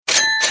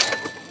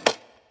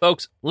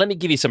Folks, let me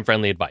give you some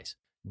friendly advice.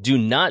 Do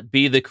not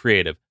be the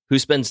creative who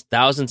spends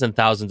thousands and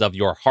thousands of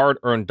your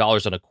hard-earned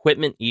dollars on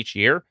equipment each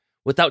year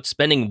without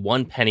spending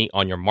one penny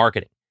on your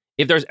marketing.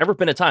 If there's ever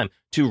been a time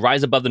to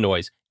rise above the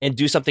noise and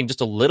do something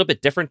just a little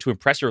bit different to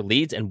impress your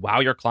leads and wow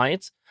your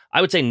clients,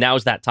 I would say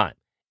now's that time.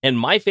 And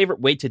my favorite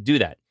way to do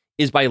that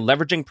is by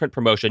leveraging print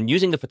promotion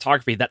using the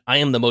photography that I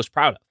am the most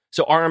proud of.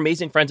 So our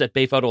amazing friends at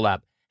Bay Photo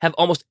Lab have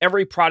almost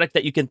every product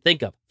that you can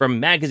think of,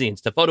 from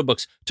magazines to photo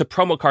books to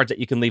promo cards that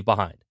you can leave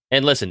behind.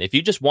 And listen, if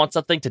you just want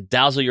something to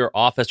dazzle your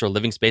office or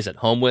living space at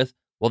home with,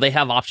 well, they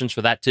have options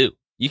for that too.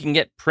 You can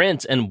get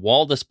prints and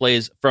wall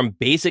displays from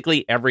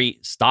basically every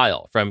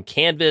style, from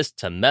canvas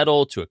to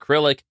metal to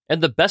acrylic.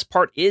 And the best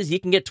part is you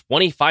can get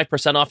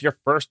 25% off your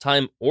first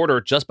time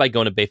order just by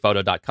going to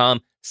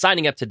bayphoto.com,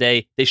 signing up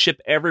today. They ship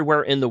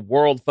everywhere in the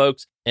world,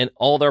 folks, and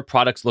all their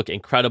products look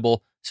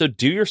incredible. So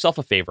do yourself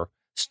a favor,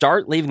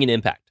 start leaving an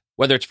impact,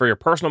 whether it's for your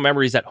personal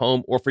memories at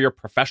home or for your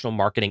professional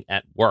marketing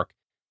at work.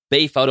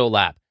 Bay Photo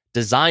Lab,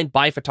 designed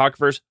by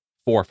photographers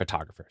for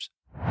photographers.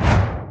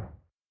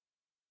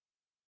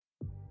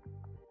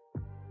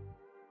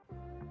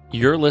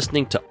 You're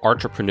listening to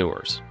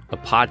Entrepreneurs, a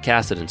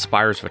podcast that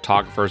inspires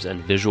photographers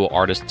and visual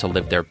artists to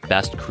live their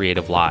best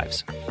creative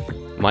lives.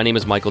 My name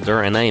is Michael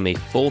Durr, and I am a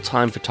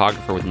full-time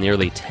photographer with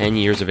nearly 10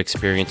 years of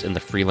experience in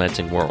the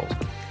freelancing world.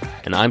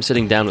 And I'm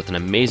sitting down with an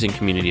amazing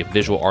community of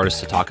visual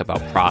artists to talk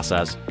about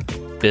process,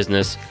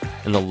 business,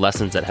 and the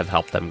lessons that have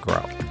helped them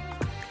grow.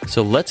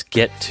 So let's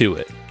get to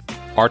it.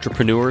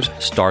 Entrepreneurs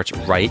starts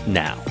right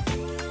now.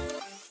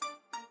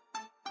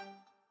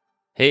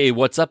 Hey,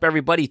 what's up,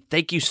 everybody?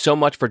 Thank you so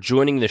much for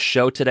joining the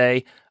show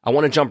today. I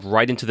want to jump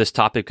right into this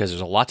topic because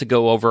there's a lot to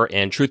go over,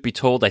 and truth be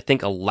told, I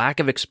think a lack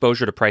of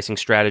exposure to pricing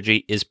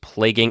strategy is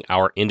plaguing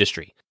our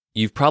industry.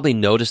 You've probably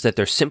noticed that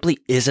there simply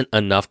isn't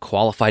enough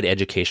qualified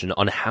education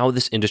on how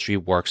this industry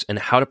works and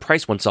how to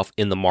price oneself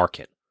in the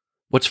market.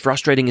 What's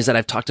frustrating is that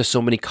I've talked to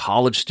so many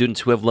college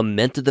students who have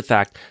lamented the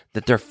fact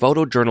that their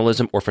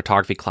photojournalism or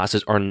photography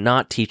classes are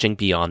not teaching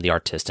beyond the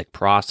artistic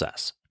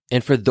process.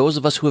 And for those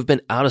of us who have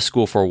been out of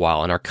school for a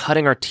while and are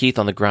cutting our teeth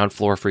on the ground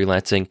floor of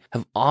freelancing,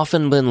 have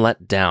often been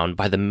let down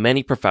by the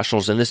many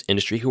professionals in this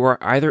industry who are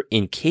either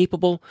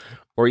incapable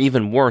or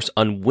even worse,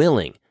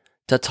 unwilling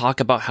to talk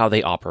about how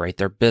they operate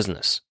their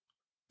business.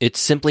 It's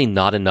simply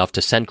not enough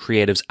to send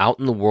creatives out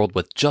in the world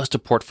with just a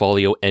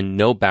portfolio and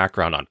no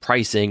background on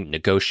pricing,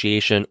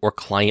 negotiation, or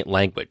client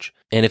language.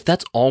 And if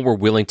that's all we're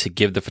willing to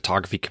give the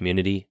photography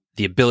community,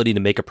 the ability to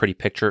make a pretty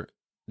picture,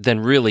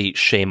 then really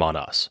shame on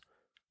us.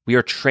 We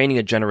are training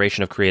a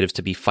generation of creatives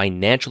to be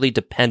financially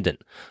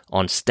dependent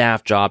on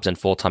staff jobs and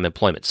full-time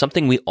employment,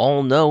 something we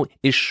all know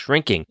is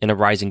shrinking in a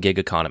rising gig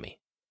economy.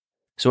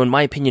 So in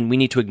my opinion, we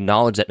need to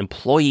acknowledge that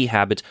employee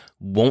habits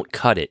won't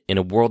cut it in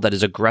a world that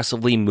is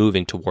aggressively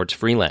moving towards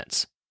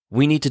freelance.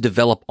 We need to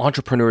develop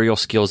entrepreneurial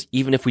skills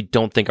even if we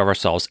don't think of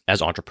ourselves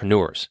as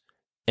entrepreneurs.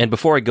 And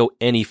before I go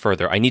any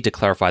further, I need to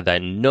clarify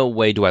that in no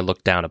way do I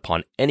look down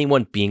upon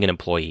anyone being an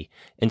employee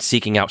and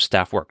seeking out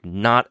staff work,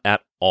 not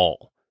at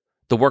all.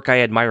 The work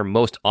I admire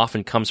most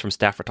often comes from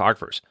staff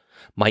photographers.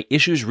 My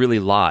issues really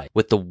lie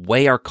with the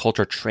way our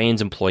culture trains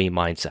employee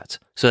mindsets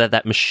so that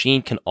that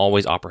machine can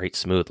always operate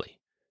smoothly.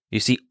 You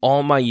see,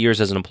 all my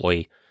years as an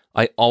employee,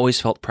 I always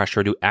felt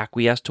pressure to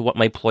acquiesce to what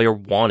my employer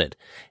wanted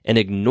and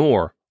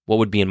ignore what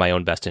would be in my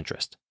own best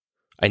interest.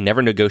 I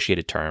never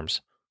negotiated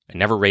terms. I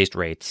never raised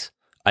rates.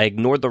 I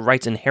ignored the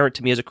rights inherent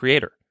to me as a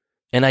creator.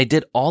 And I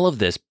did all of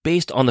this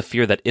based on the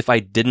fear that if I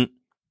didn't,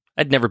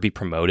 I'd never be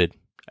promoted.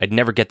 I'd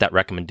never get that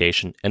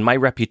recommendation, and my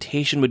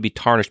reputation would be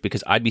tarnished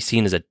because I'd be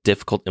seen as a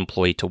difficult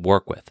employee to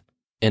work with.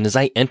 And as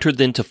I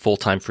entered into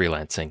full-time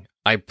freelancing,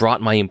 I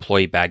brought my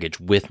employee baggage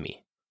with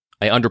me.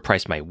 I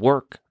underpriced my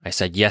work, I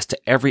said yes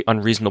to every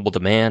unreasonable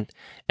demand,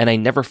 and I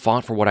never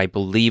fought for what I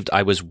believed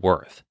I was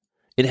worth.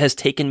 It has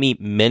taken me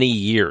many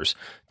years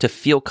to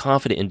feel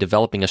confident in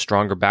developing a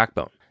stronger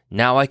backbone.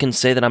 Now I can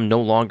say that I'm no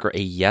longer a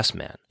yes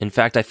man. In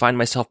fact, I find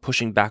myself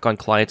pushing back on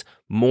clients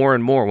more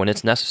and more when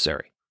it's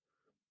necessary.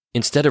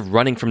 Instead of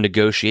running from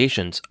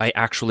negotiations, I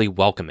actually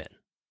welcome it.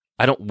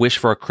 I don't wish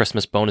for a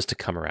Christmas bonus to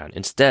come around.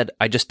 Instead,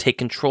 I just take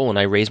control and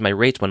I raise my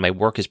rates when my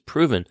work is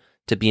proven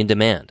to be in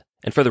demand.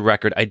 And for the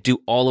record, I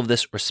do all of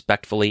this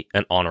respectfully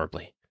and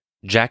honorably.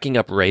 Jacking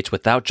up rates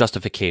without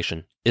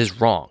justification is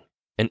wrong,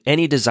 and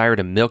any desire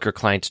to milk your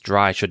clients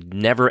dry should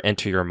never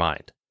enter your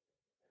mind.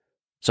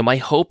 So my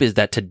hope is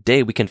that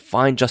today we can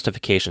find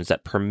justifications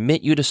that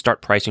permit you to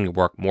start pricing your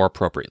work more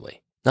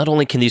appropriately. Not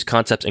only can these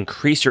concepts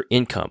increase your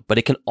income, but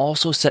it can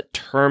also set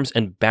terms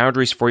and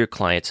boundaries for your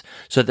clients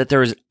so that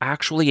there is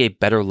actually a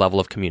better level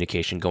of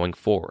communication going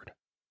forward.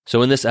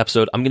 So in this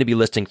episode, I'm going to be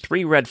listing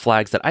 3 red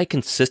flags that I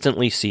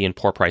consistently see in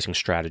poor pricing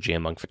strategy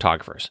among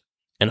photographers.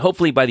 And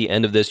hopefully by the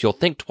end of this, you'll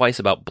think twice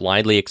about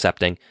blindly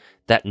accepting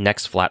that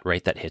next flat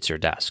rate that hits your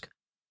desk.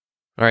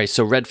 All right,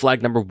 so red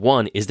flag number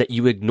 1 is that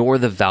you ignore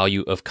the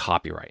value of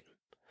copyright.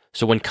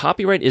 So when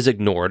copyright is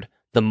ignored,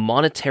 the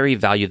monetary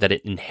value that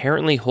it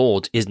inherently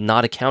holds is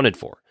not accounted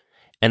for.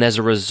 And as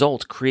a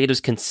result,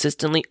 creatives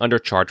consistently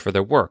undercharge for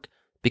their work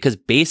because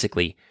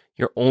basically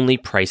you're only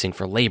pricing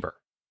for labor.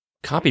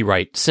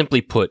 Copyright,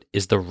 simply put,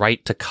 is the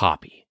right to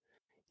copy.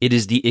 It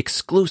is the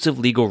exclusive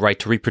legal right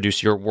to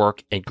reproduce your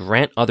work and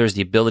grant others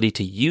the ability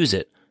to use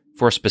it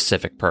for a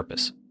specific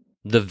purpose.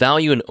 The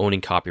value in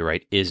owning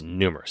copyright is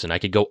numerous, and I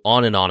could go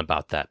on and on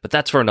about that, but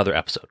that's for another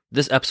episode.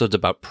 This episode's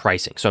about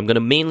pricing, so I'm going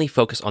to mainly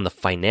focus on the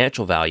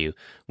financial value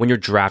when you're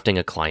drafting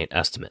a client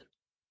estimate.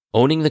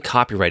 Owning the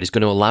copyright is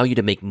going to allow you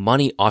to make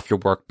money off your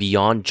work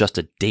beyond just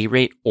a day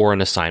rate or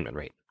an assignment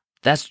rate.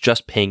 That's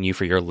just paying you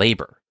for your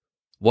labor.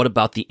 What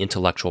about the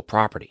intellectual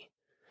property?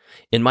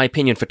 In my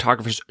opinion,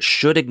 photographers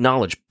should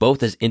acknowledge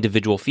both as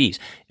individual fees,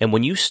 and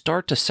when you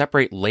start to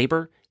separate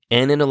labor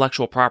and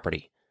intellectual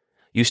property,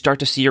 you start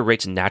to see your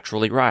rates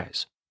naturally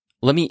rise.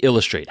 Let me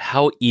illustrate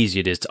how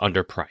easy it is to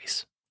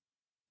underprice.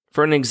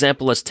 For an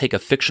example, let's take a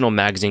fictional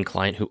magazine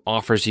client who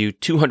offers you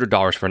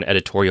 $200 for an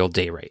editorial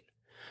day rate.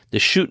 The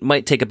shoot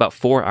might take about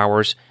 4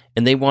 hours,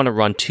 and they want to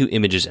run 2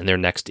 images in their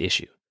next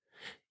issue.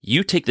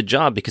 You take the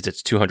job because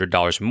it's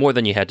 $200 more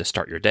than you had to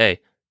start your day,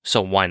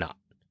 so why not?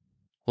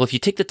 Well, if you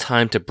take the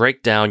time to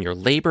break down your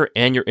labor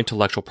and your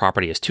intellectual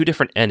property as 2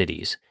 different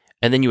entities,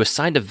 and then you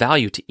assign a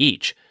value to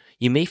each,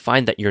 you may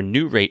find that your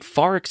new rate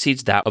far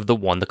exceeds that of the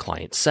one the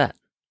client set.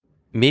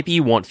 Maybe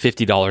you want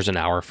 $50 an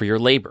hour for your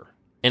labor,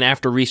 and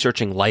after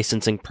researching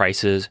licensing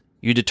prices,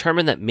 you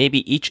determine that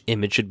maybe each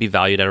image should be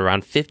valued at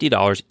around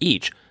 $50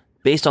 each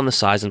based on the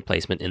size and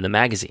placement in the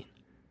magazine.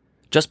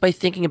 Just by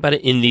thinking about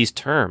it in these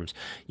terms,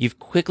 you've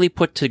quickly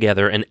put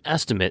together an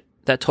estimate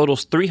that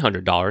totals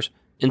 $300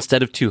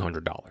 instead of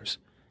 $200,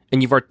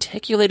 and you've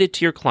articulated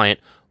to your client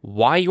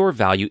why your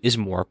value is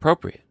more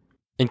appropriate.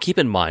 And keep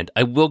in mind,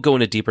 I will go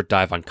in a deeper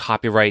dive on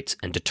copyrights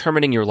and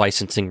determining your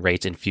licensing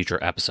rates in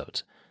future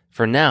episodes.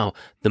 For now,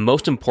 the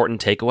most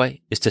important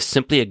takeaway is to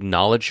simply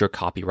acknowledge your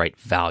copyright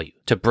value,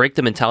 to break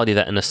the mentality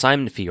that an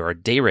assignment fee or a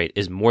day rate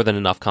is more than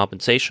enough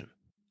compensation.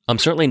 I'm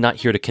certainly not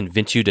here to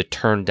convince you to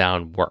turn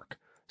down work.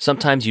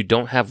 Sometimes you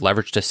don't have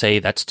leverage to say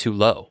that's too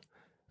low.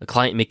 A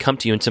client may come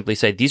to you and simply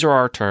say, these are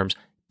our terms,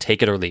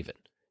 take it or leave it.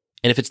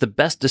 And if it's the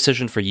best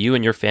decision for you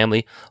and your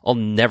family, I'll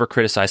never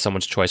criticize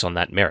someone's choice on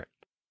that merit.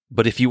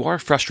 But if you are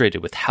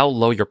frustrated with how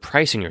low you're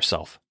pricing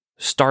yourself,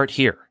 start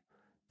here.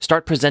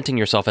 Start presenting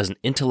yourself as an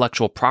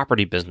intellectual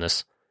property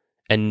business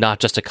and not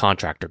just a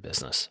contractor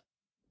business.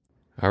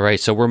 All right,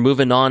 so we're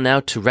moving on now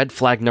to red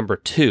flag number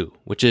 2,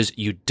 which is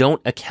you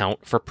don't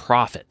account for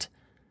profit.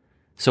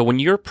 So when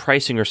you're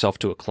pricing yourself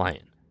to a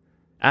client,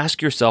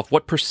 ask yourself,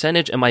 what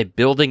percentage am I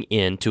building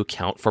in to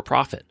account for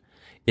profit?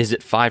 Is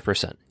it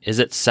 5%? Is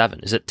it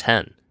 7%? Is it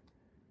 10%?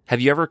 Have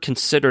you ever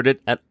considered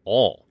it at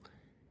all?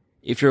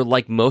 If you're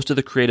like most of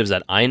the creatives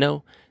that I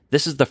know,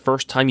 this is the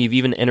first time you've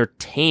even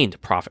entertained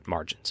profit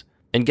margins.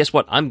 And guess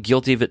what? I'm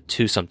guilty of it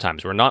too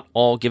sometimes. We're not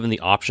all given the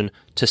option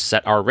to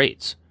set our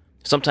rates.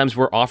 Sometimes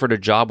we're offered a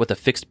job with a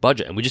fixed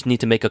budget and we just need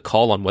to make a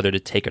call on whether to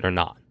take it or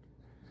not.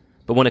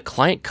 But when a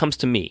client comes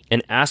to me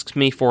and asks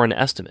me for an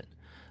estimate,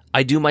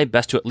 I do my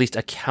best to at least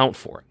account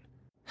for it.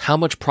 How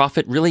much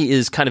profit really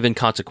is kind of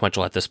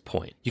inconsequential at this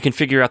point. You can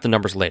figure out the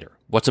numbers later.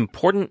 What's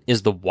important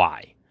is the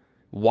why.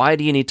 Why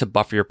do you need to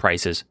buffer your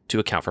prices to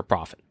account for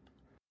profit?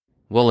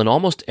 Well, in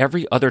almost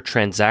every other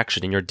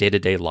transaction in your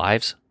day-to-day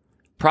lives,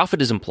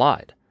 profit is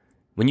implied.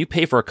 When you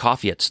pay for a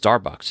coffee at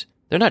Starbucks,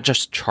 they're not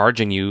just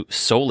charging you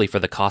solely for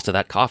the cost of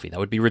that coffee. That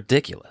would be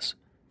ridiculous.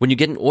 When you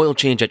get an oil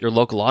change at your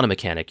local auto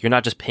mechanic, you're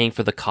not just paying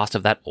for the cost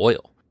of that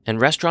oil. And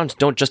restaurants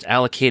don't just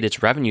allocate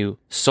its revenue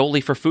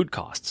solely for food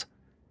costs.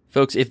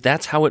 Folks, if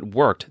that's how it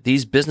worked,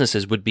 these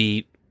businesses would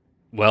be,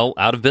 well,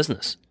 out of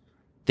business.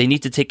 They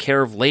need to take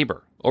care of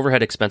labor,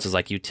 overhead expenses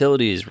like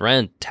utilities,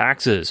 rent,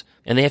 taxes,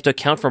 and they have to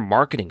account for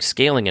marketing,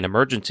 scaling, and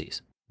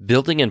emergencies.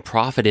 Building in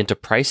profit into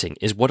pricing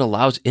is what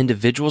allows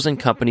individuals and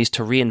companies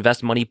to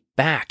reinvest money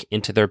back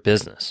into their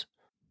business.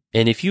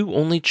 And if you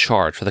only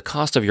charge for the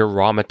cost of your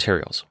raw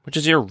materials, which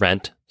is your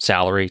rent,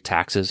 salary,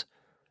 taxes,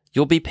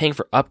 you'll be paying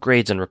for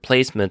upgrades and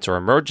replacements or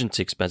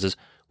emergency expenses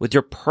with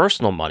your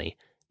personal money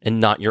and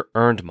not your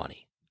earned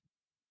money.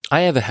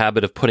 I have a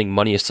habit of putting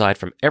money aside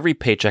from every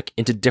paycheck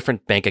into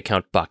different bank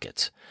account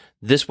buckets.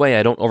 This way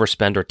I don't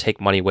overspend or take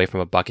money away from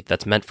a bucket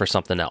that's meant for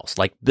something else,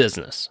 like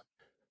business.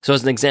 So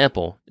as an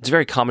example, it's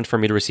very common for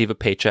me to receive a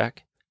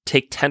paycheck,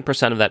 take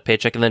 10% of that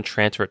paycheck, and then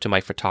transfer it to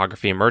my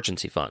photography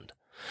emergency fund.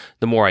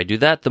 The more I do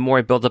that, the more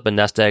I build up a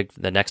nest egg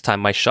the next time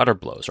my shutter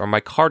blows or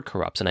my card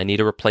corrupts and I need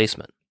a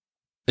replacement.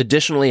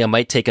 Additionally, I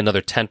might take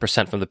another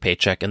 10% from the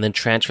paycheck and then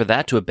transfer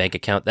that to a bank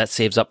account that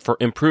saves up for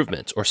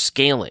improvements or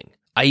scaling.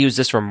 I use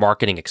this for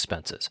marketing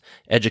expenses,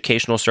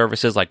 educational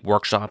services like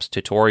workshops,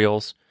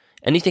 tutorials,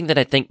 anything that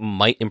I think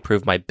might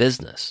improve my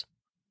business.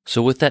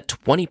 So with that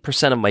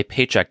 20% of my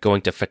paycheck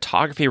going to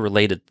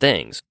photography-related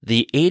things,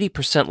 the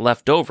 80%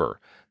 left over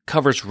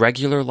covers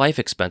regular life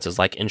expenses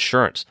like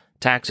insurance,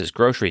 taxes,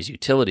 groceries,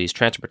 utilities,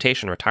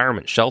 transportation,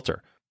 retirement,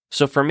 shelter.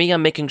 So for me,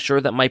 I'm making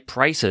sure that my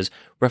prices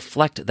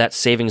reflect that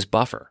savings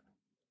buffer.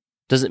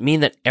 Does it mean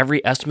that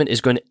every estimate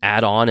is going to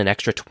add on an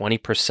extra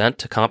 20%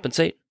 to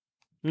compensate?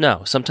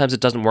 No, sometimes it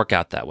doesn't work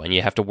out that way and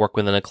you have to work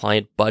within a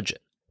client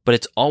budget. But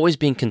it's always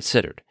being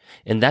considered,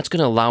 and that's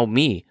going to allow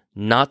me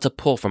not to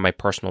pull from my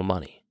personal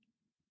money.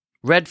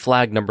 Red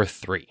flag number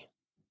 3,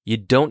 you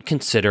don't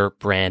consider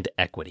brand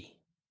equity.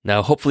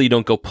 Now, hopefully you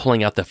don't go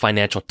pulling out the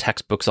financial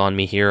textbooks on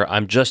me here.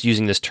 I'm just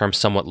using this term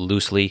somewhat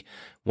loosely.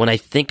 When I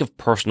think of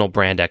personal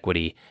brand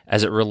equity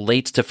as it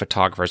relates to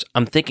photographers,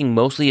 I'm thinking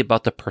mostly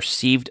about the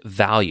perceived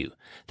value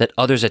that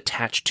others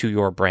attach to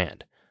your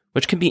brand,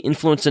 which can be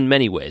influenced in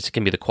many ways. It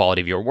can be the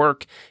quality of your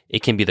work,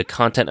 it can be the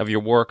content of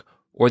your work,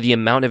 or the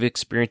amount of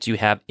experience you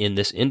have in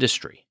this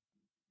industry.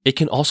 It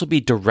can also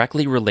be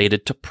directly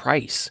related to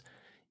price.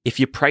 If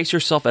you price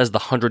yourself as the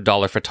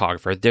 $100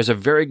 photographer, there's a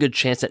very good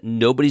chance that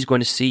nobody's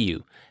going to see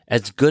you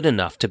as good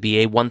enough to be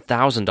a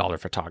 $1,000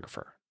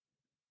 photographer.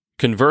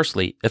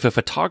 Conversely, if a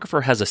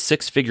photographer has a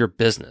 6-figure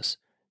business,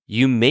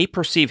 you may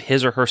perceive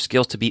his or her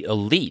skills to be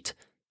elite,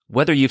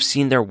 whether you've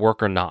seen their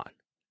work or not.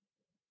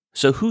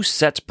 So who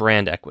sets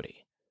brand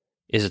equity?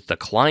 Is it the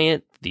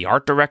client, the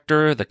art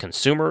director, the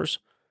consumers?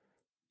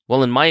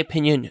 Well, in my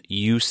opinion,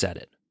 you set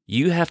it.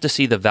 You have to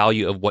see the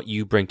value of what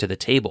you bring to the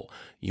table.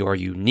 Your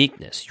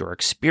uniqueness, your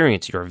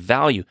experience, your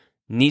value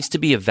needs to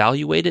be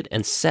evaluated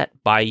and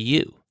set by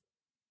you.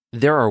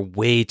 There are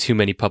way too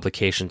many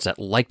publications that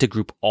like to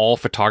group all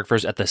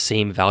photographers at the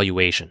same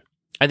valuation.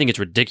 I think it's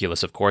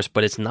ridiculous, of course,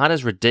 but it's not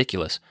as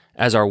ridiculous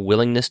as our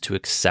willingness to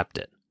accept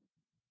it.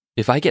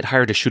 If I get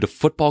hired to shoot a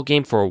football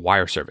game for a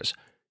wire service,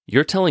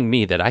 you're telling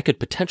me that I could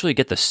potentially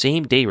get the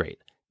same day rate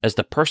as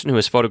the person who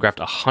has photographed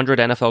 100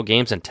 NFL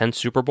games and 10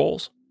 Super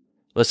Bowls?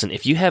 Listen,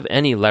 if you have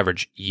any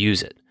leverage,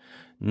 use it.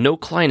 No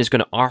client is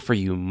going to offer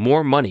you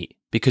more money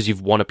because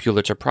you've won a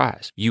Pulitzer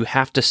Prize. You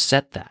have to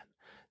set that.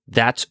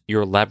 That's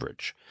your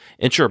leverage.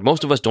 And sure,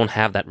 most of us don't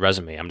have that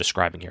resume I'm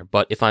describing here,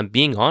 but if I'm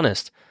being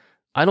honest,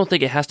 I don't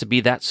think it has to be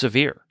that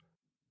severe.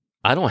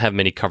 I don't have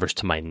many covers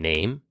to my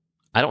name.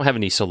 I don't have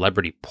any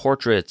celebrity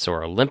portraits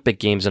or Olympic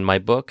games in my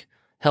book.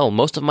 Hell,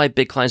 most of my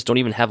big clients don't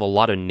even have a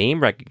lot of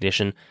name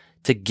recognition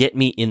to get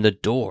me in the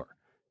door.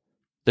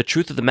 The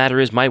truth of the matter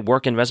is my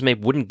work and resume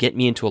wouldn't get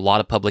me into a lot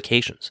of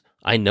publications.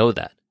 I know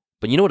that.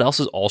 But you know what else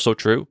is also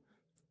true?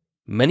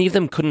 Many of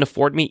them couldn't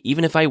afford me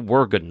even if I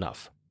were good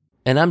enough.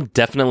 And I'm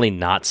definitely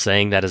not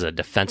saying that as a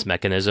defense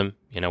mechanism,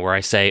 where I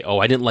say, oh,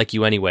 I didn't like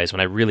you anyways when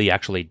I really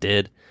actually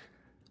did.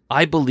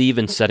 I believe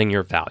in setting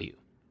your value.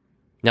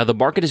 Now, the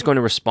market is going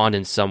to respond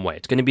in some way.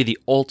 It's going to be the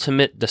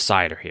ultimate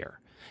decider here.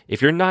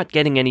 If you're not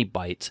getting any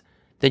bites,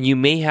 then you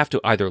may have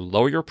to either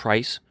lower your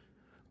price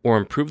or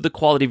improve the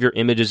quality of your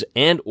images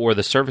and or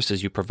the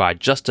services you provide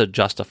just to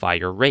justify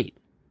your rate.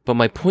 But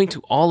my point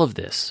to all of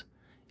this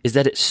is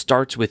that it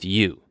starts with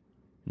you.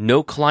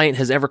 No client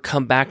has ever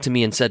come back to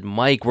me and said,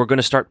 Mike, we're going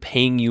to start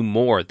paying you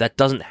more. That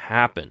doesn't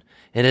happen.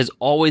 It has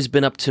always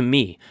been up to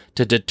me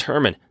to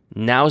determine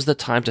now is the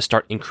time to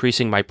start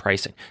increasing my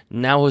pricing.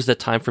 Now is the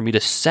time for me to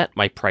set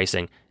my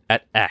pricing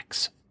at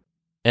X.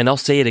 And I'll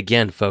say it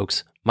again,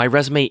 folks. My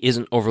resume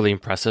isn't overly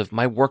impressive.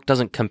 My work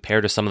doesn't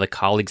compare to some of the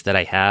colleagues that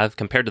I have,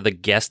 compared to the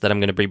guests that I'm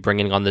going to be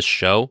bringing on this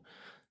show.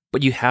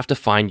 But you have to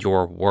find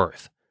your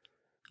worth.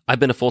 I've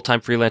been a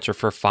full-time freelancer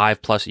for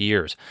 5+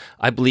 years.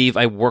 I believe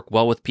I work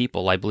well with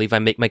people. I believe I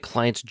make my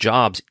clients'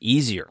 jobs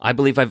easier. I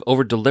believe I've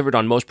over-delivered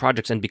on most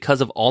projects. And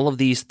because of all of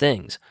these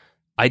things,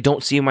 I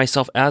don't see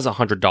myself as a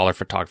 $100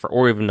 photographer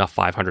or even a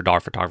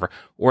 $500 photographer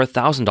or a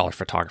 $1,000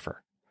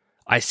 photographer.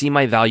 I see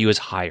my value as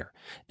higher.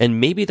 And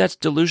maybe that's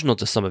delusional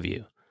to some of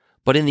you.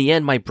 But in the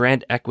end, my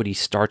brand equity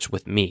starts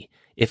with me.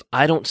 If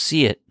I don't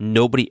see it,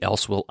 nobody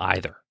else will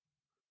either.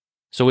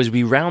 So as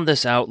we round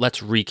this out,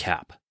 let's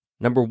recap.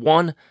 Number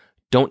 1,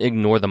 don't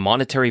ignore the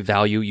monetary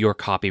value your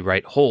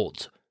copyright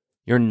holds.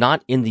 You're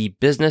not in the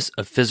business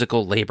of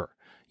physical labor.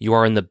 You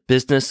are in the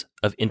business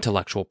of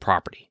intellectual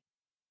property.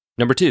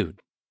 Number 2,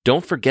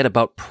 don't forget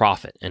about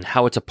profit and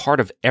how it's a part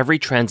of every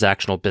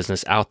transactional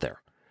business out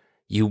there.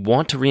 You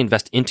want to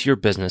reinvest into your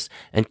business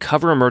and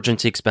cover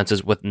emergency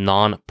expenses with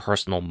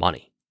non-personal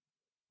money.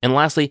 And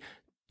lastly,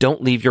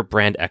 don't leave your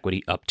brand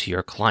equity up to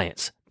your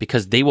clients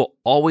because they will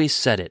always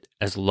set it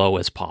as low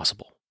as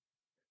possible.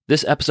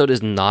 This episode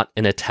is not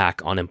an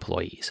attack on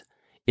employees.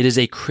 It is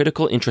a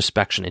critical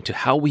introspection into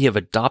how we have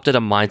adopted a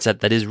mindset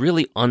that is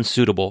really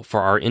unsuitable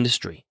for our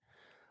industry.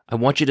 I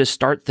want you to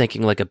start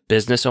thinking like a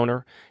business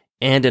owner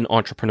and an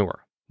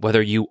entrepreneur,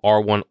 whether you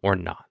are one or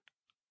not.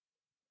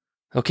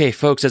 Okay,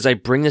 folks, as I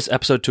bring this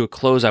episode to a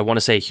close, I want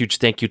to say a huge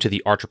thank you to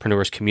the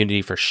entrepreneurs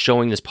community for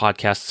showing this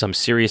podcast some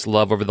serious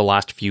love over the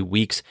last few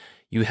weeks.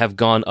 You have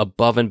gone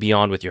above and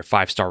beyond with your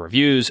 5-star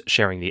reviews,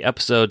 sharing the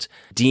episodes,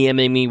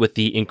 DMing me with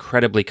the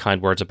incredibly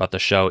kind words about the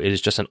show. It is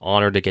just an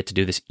honor to get to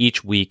do this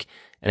each week,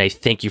 and I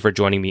thank you for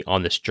joining me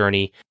on this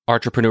journey.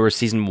 Entrepreneurs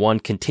Season 1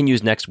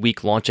 continues next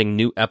week, launching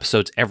new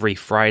episodes every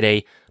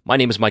Friday. My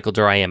name is Michael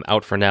Durr. I am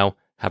out for now.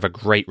 Have a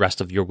great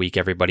rest of your week,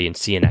 everybody, and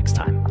see you next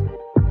time.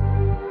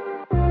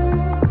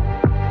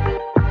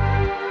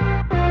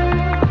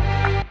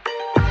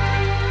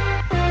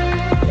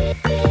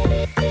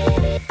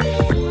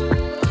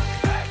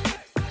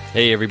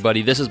 Hey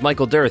everybody, this is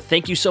Michael Durr.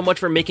 Thank you so much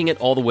for making it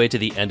all the way to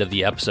the end of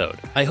the episode.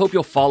 I hope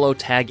you'll follow,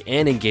 tag,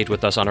 and engage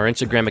with us on our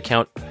Instagram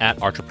account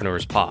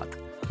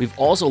 @EntrepreneursPod. We've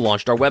also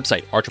launched our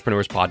website,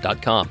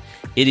 entrepreneurspod.com.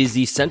 It is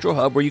the central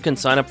hub where you can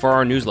sign up for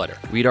our newsletter,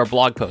 read our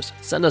blog posts,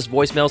 send us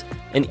voicemails,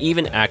 and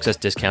even access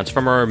discounts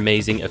from our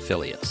amazing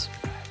affiliates.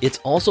 It's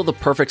also the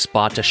perfect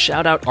spot to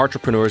shout out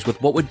entrepreneurs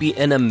with what would be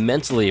an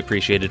immensely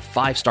appreciated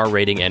 5-star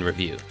rating and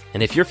review.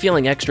 And if you're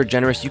feeling extra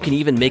generous, you can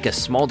even make a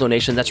small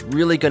donation that's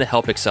really going to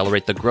help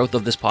accelerate the growth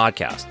of this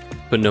podcast.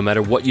 But no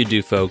matter what you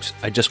do, folks,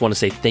 I just want to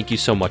say thank you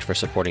so much for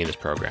supporting this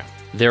program.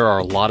 There are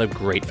a lot of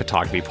great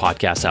photography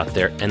podcasts out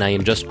there, and I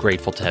am just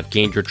grateful to have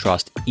gained your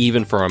trust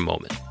even for a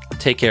moment.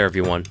 Take care,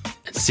 everyone,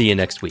 and see you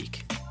next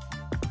week.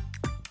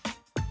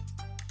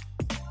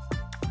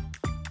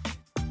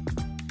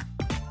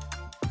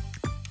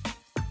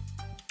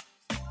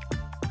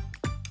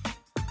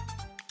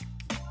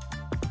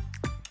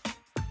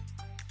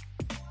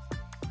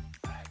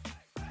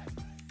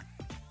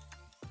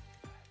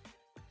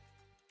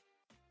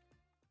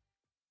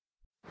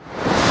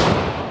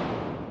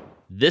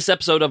 This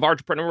episode of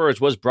Entrepreneurs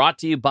was brought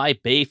to you by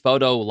Bay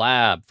Photo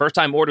Lab.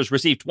 First-time orders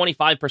receive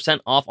 25%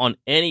 off on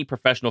any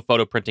professional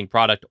photo printing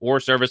product or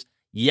service.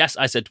 Yes,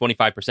 I said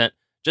 25%.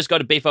 Just go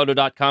to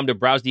bayphoto.com to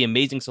browse the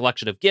amazing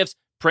selection of gifts,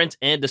 prints,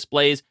 and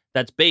displays.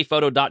 That's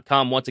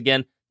bayphoto.com. Once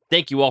again,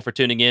 thank you all for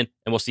tuning in,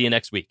 and we'll see you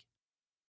next week.